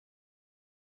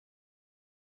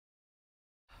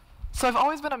So I've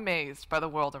always been amazed by the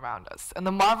world around us and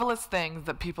the marvelous things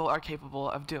that people are capable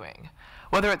of doing.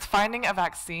 Whether it's finding a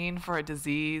vaccine for a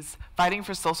disease, fighting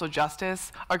for social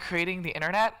justice, or creating the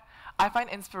internet, I find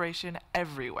inspiration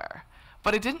everywhere.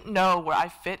 But I didn't know where I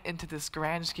fit into this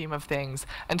grand scheme of things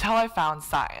until I found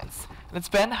science. And it's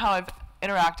been how I've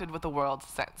interacted with the world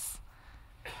since.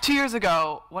 2 years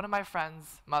ago, one of my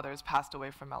friend's mothers passed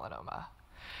away from melanoma.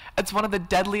 It's one of the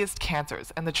deadliest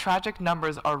cancers, and the tragic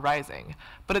numbers are rising,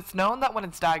 but it's known that when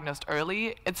it's diagnosed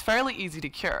early, it's fairly easy to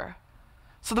cure.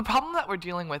 So the problem that we're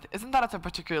dealing with isn't that it's a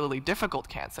particularly difficult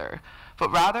cancer,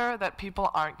 but rather that people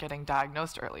aren't getting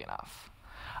diagnosed early enough.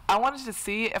 I wanted to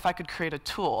see if I could create a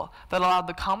tool that allowed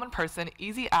the common person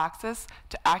easy access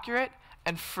to accurate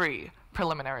and free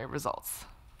preliminary results.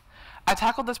 I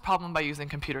tackled this problem by using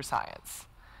computer science.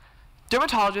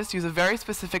 Dermatologists use a very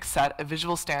specific set of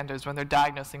visual standards when they're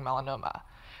diagnosing melanoma.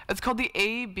 It's called the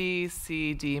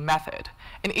ABCD method,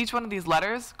 and each one of these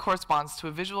letters corresponds to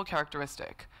a visual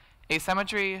characteristic: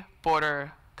 asymmetry,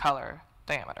 border, color,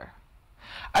 diameter.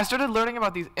 I started learning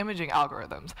about these imaging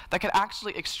algorithms that could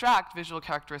actually extract visual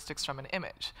characteristics from an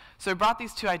image. So I brought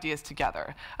these two ideas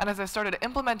together, and as I started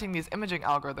implementing these imaging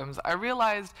algorithms, I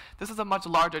realized this is a much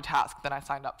larger task than I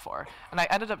signed up for, and I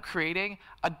ended up creating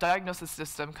a diagnosis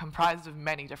system comprised of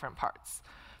many different parts.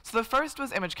 So the first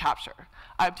was image capture.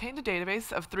 I obtained a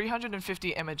database of 350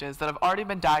 images that have already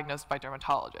been diagnosed by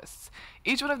dermatologists.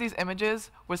 Each one of these images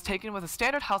was taken with a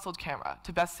standard household camera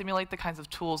to best simulate the kinds of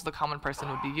tools the common person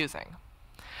would be using.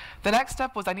 The next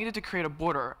step was I needed to create a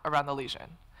border around the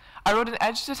lesion. I wrote an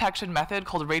edge detection method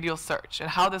called radial search, and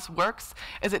how this works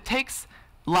is it takes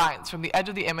lines from the edge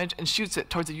of the image and shoots it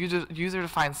towards a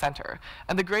user-defined center,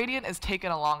 and the gradient is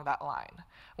taken along that line.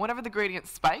 Whenever the gradient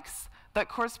spikes, that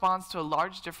corresponds to a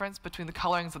large difference between the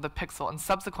colorings of the pixel and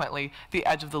subsequently the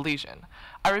edge of the lesion.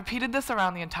 I repeated this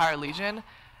around the entire lesion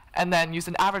and then used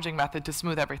an averaging method to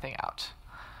smooth everything out.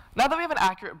 Now that we have an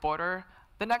accurate border,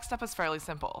 the next step is fairly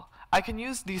simple. I can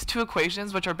use these two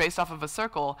equations, which are based off of a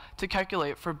circle, to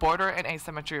calculate for border and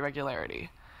asymmetry irregularity.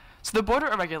 So the border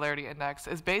irregularity index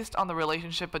is based on the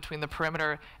relationship between the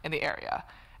perimeter and the area.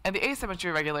 And the asymmetry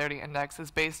irregularity index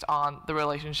is based on the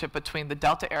relationship between the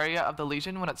delta area of the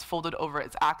lesion when it's folded over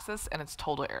its axis and its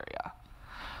total area.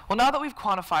 Well, now that we've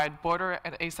quantified border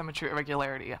and asymmetry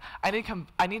irregularity, I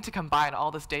need to combine all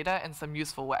this data in some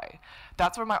useful way.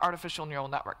 That's where my artificial neural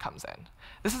network comes in.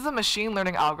 This is a machine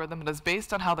learning algorithm that is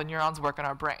based on how the neurons work in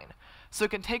our brain. So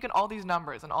it can take in all these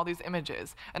numbers and all these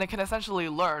images, and it can essentially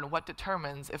learn what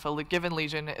determines if a given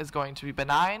lesion is going to be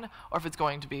benign or if it's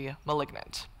going to be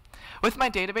malignant. With my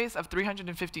database of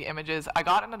 350 images, I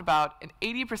got in at about an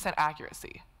 80%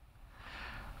 accuracy.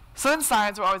 So in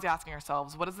science, we're always asking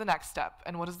ourselves, what is the next step,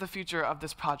 and what does the future of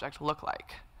this project look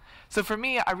like? So for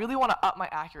me, I really want to up my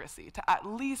accuracy to at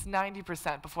least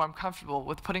 90% before I'm comfortable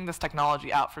with putting this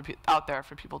technology out there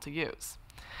for people to use.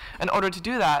 In order to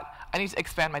do that, I need to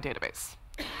expand my database.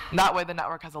 And that way, the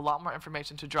network has a lot more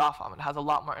information to draw from and has a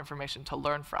lot more information to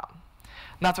learn from.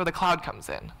 And that's where the cloud comes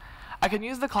in. I can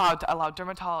use the cloud to allow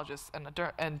dermatologists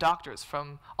and doctors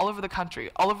from all over the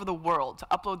country, all over the world, to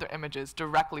upload their images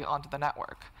directly onto the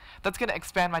network. That's going to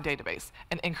expand my database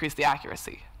and increase the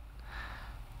accuracy.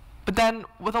 But then,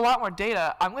 with a lot more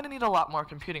data, I'm going to need a lot more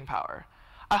computing power.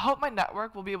 I hope my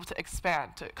network will be able to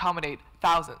expand to accommodate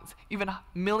thousands, even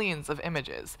millions of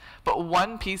images, but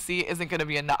one PC isn't going to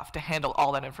be enough to handle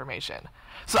all that information.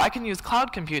 So I can use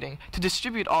cloud computing to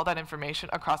distribute all that information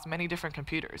across many different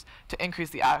computers to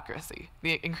increase the accuracy,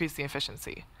 increase the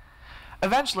efficiency.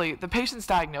 Eventually, the patient's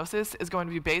diagnosis is going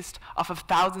to be based off of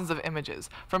thousands of images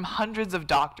from hundreds of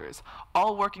doctors,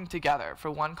 all working together for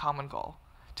one common goal: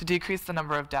 to decrease the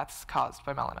number of deaths caused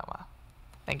by melanoma.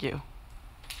 Thank you.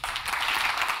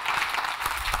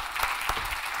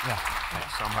 Yeah,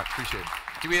 thanks so much. Appreciate it.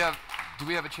 Do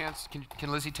we have a chance?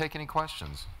 Can Lizzie take any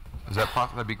questions? Is that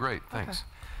possible? That'd be great. Thanks. Okay.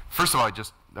 First of all,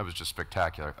 that was just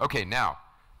spectacular. Okay, now,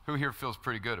 who here feels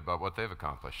pretty good about what they've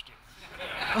accomplished?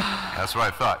 That's what I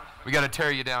thought. We got to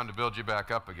tear you down to build you back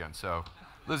up again. So,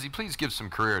 Lizzie, please give some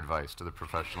career advice to the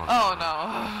professionals. Oh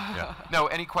no. Yeah. No.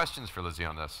 Any questions for Lizzie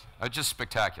on this? Just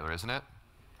spectacular, isn't it?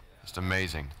 Just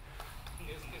amazing.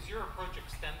 Is your approach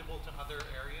extendable to other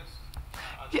areas?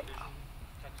 Yeah.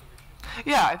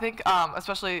 Yeah, I think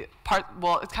especially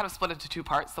it's kind of split into two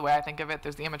parts the way I think of it.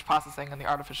 There's the image processing and the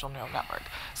artificial neural network.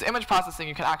 So image processing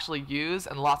you can actually use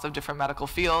in lots of different medical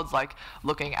fields, like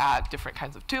looking at different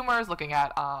kinds of tumors, looking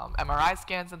at MRI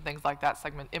scans and things like that,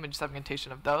 image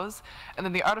segmentation of those. And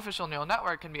then the artificial neural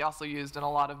network can be also used in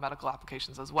a lot of medical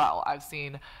applications as well.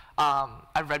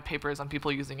 I've read papers on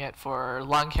people using it for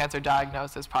lung cancer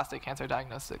diagnosis, prostate cancer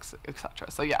diagnosis, etc.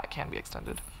 So yeah, it can be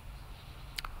extended.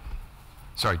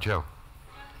 Sorry, Joe.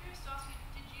 I'm curious to ask you,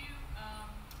 did you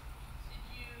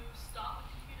start with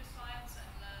computer science and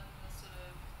learn the sort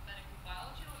of medical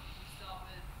biology, or did you start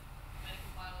with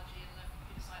medical biology and learn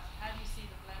computer science? How do you see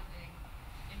the blending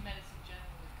in medicine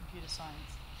general with computer science?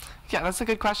 Yeah, that's a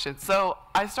good question. So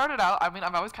I started out, I mean,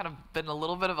 I've always kind of been a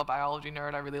little bit of a biology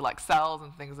nerd. I really like cells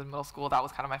and things in middle school. That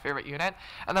was kind of my favorite unit.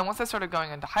 And then once I started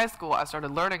going into high school, I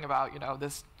started learning about,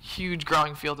 this huge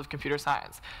growing field of computer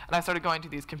science. And I started going to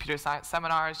these computer science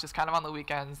seminars just kind of on the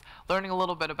weekends, learning a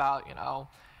little bit about,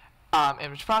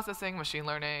 image processing, machine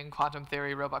learning, quantum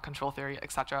theory, robot control theory,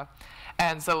 etc.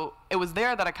 And so it was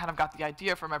there that I kind of got the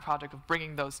idea for my project of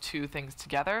bringing those two things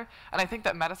together. And I think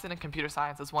that medicine and computer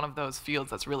science is one of those fields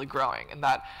that's really growing, and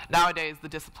that nowadays the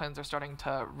disciplines are starting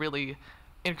to really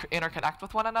interconnect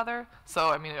with one another.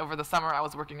 So, I mean, over the summer I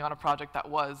was working on a project that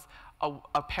was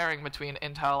a pairing between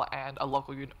Intel and a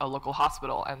local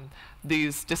hospital, and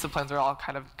these disciplines are all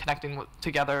kind of connecting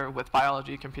together with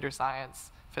biology, computer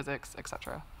science, physics,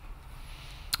 etc.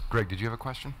 Greg, did you have a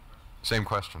question? Same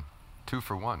question. 2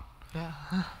 for 1. Yeah.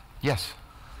 Yes.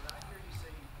 Did I hear you say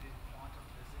you did quantum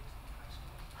physics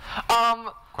in high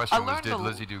school? Question was, did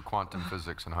Lizzie do quantum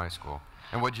physics in high school?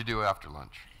 And what did you do after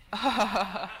lunch?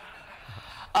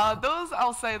 Those,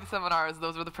 I'll say, the seminars,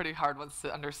 those were the pretty hard ones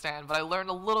to understand. But I learned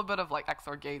a little bit of like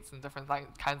XOR gates and different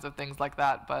kinds of things like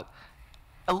that. But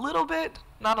a little bit,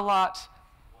 not a lot.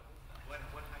 What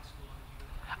high school did you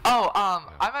go to?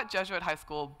 Oh, I'm at Jesuit High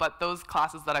School, but those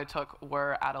classes that I took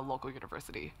were at a local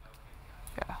university.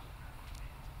 Yeah.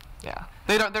 Yeah.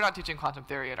 They're not teaching quantum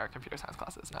theory in our computer science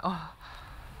classes, no.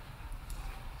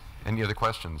 Any other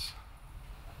questions?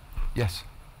 Yes.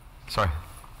 Sorry.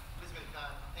 Elizabeth,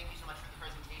 thank you so much for the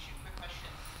presentation. Quick question.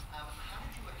 How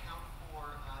did you account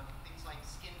for things like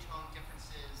skin tone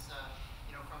differences,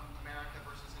 from America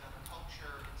versus another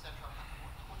culture, etc.?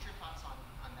 What's your thoughts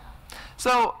on that?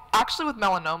 So actually with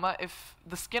melanoma, if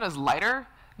the skin is lighter,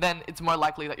 then it's more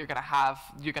likely that you're going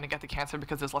to get the cancer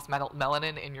because there's less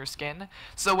melanin in your skin.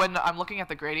 So when I'm looking at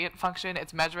the gradient function,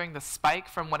 it's measuring the spike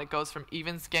from when it goes from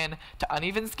even skin to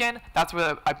uneven skin. That's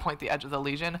where I point the edge of the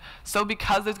lesion. So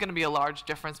because there's going to be a large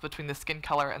difference between the skin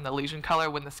color and the lesion color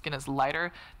when the skin is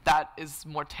lighter, that is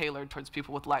more tailored towards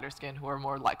people with lighter skin who are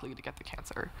more likely to get the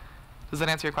cancer. Does that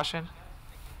answer your question?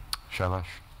 Shailesh?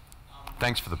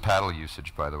 Thanks for the paddle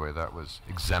usage, by the way. That was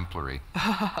exemplary.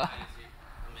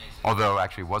 Although,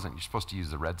 actually, it wasn't. You're supposed to use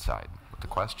the red side with the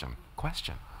question.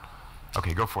 Question.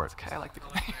 Okay, go for it. Okay, I like the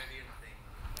But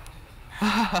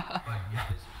yeah,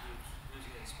 this is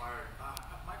hugely inspired.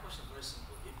 My question is very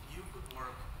simple. If you could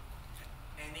work at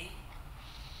any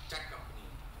tech company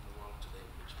in the world today,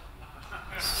 which one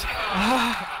would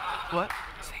you What?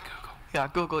 Say Google. Yeah,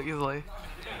 Google easily.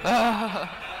 All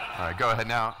right, go ahead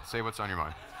now. Say what's on your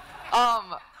mind.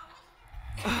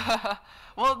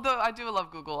 Well, I do love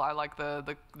Google. I like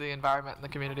the environment and the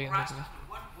community. And what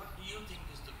do you think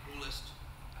is the coolest?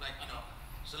 Like,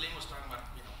 Salim was talking about,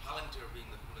 Palantir being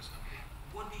the coolest company.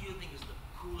 What do you think is the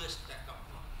coolest tech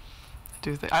company? I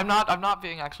do think I'm not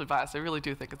being actually biased. I really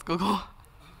do think it's Google.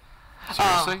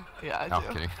 Seriously? Yeah, I No, do.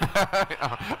 I'm kidding.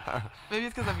 Maybe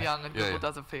it's because I'm young and Yeah, Google yeah.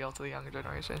 does appeal to the younger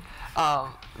generation.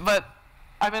 But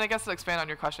I mean, I guess to expand on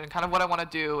your question, kind of what I want to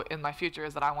do in my future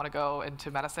is that I want to go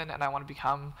into medicine and I want to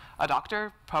become a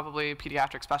doctor, probably a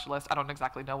pediatric specialist. I don't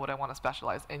exactly know what I want to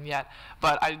specialize in yet,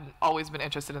 but I've always been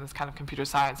interested in this kind of computer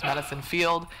science medicine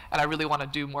field, and I really want to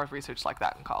do more research like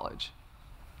that in college.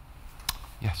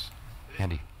 Yes,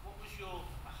 Andy. What was your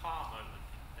aha moment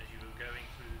as you were going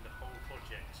through the whole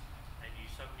project and you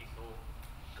suddenly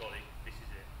thought, got it, this is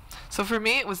it? So for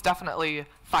me, it was definitely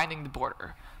finding the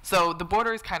border. So the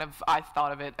border is kind of, I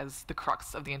thought of it as the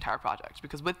crux of the entire project,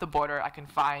 because with the border, I can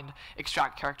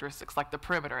extract characteristics like the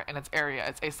perimeter and its area,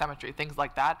 its asymmetry, things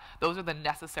like that. Those are the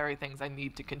necessary things I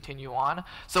need to continue on.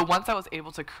 So once I was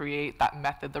able to create that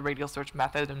method, the radial search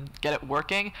method, and get it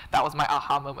working, that was my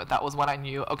aha moment. That was when I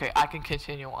knew, okay, I can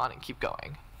continue on and keep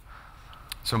going.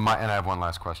 So and I have one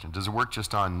last question. Does it work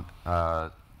just on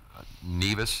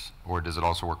nevus, or does it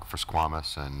also work for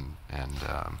squamous and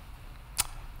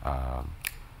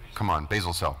come on,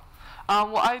 basal cell?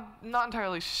 Well, I'm not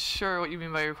entirely sure what you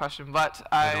mean by your question, but In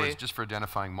other words, just for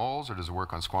identifying moles, or does it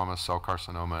work on squamous cell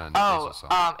carcinoma and basal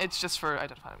cell? It's just for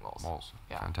identifying moles. Moles.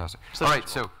 Yeah. Fantastic. So All right,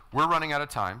 visual. so we're running out of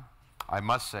time. I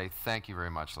must say thank you very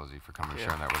much, Lizzie, for coming and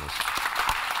sharing that with us.